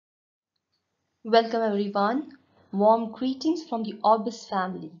Welcome everyone. Warm greetings from the Orbis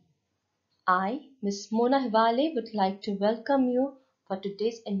family. I, Miss Mona Hivale, would like to welcome you for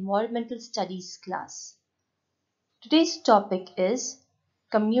today's Environmental Studies class. Today's topic is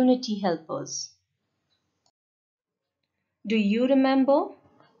Community Helpers. Do you remember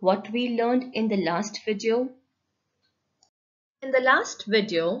what we learned in the last video? In the last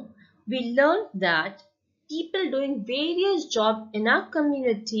video, we learned that people doing various jobs in our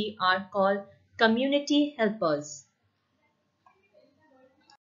community are called community helpers.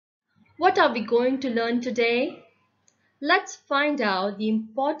 What are we going to learn today? Let's find out the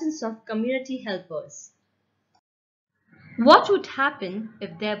importance of community helpers. What would happen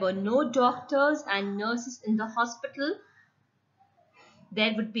if there were no doctors and nurses in the hospital?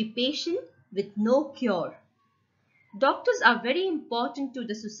 There would be patients with no cure. Doctors are very important to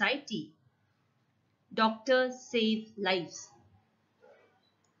the society. Doctors save lives.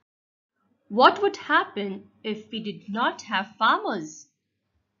 What would happen if we did not have farmers?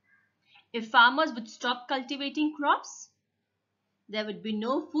 If farmers would stop cultivating crops, there would be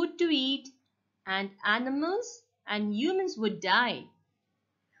no food to eat, and animals and humans would die.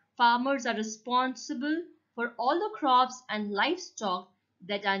 Farmers are responsible for all the crops and livestock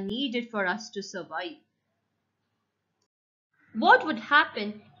that are needed for us to survive. What would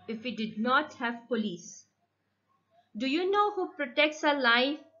happen if we did not have police? Do you know who protects our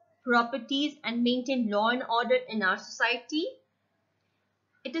life, properties, and maintain law and order in our society?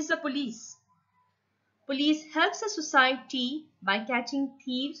 It is the police. Police helps the society by catching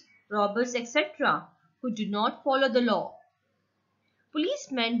thieves, robbers, etc. who do not follow the law.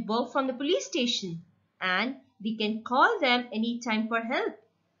 Policemen work from the police station and we can call them anytime for help.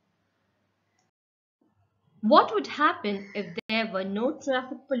 What would happen if there were no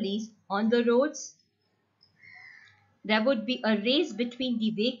traffic police on the roads? There would be a race between the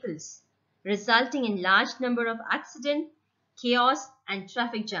vehicles, resulting in large number of accidents, chaos, and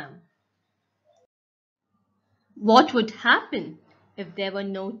traffic jam. What would happen if there were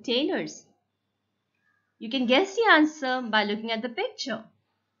no tailors? You can guess the answer by looking at the picture.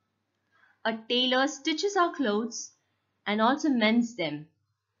 A tailor stitches our clothes and also mends them.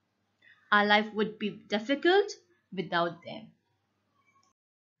 Our life would be difficult without them.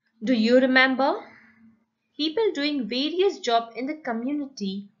 Do you remember? People doing various jobs in the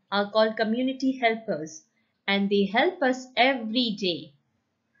community are called community helpers and they help us every day.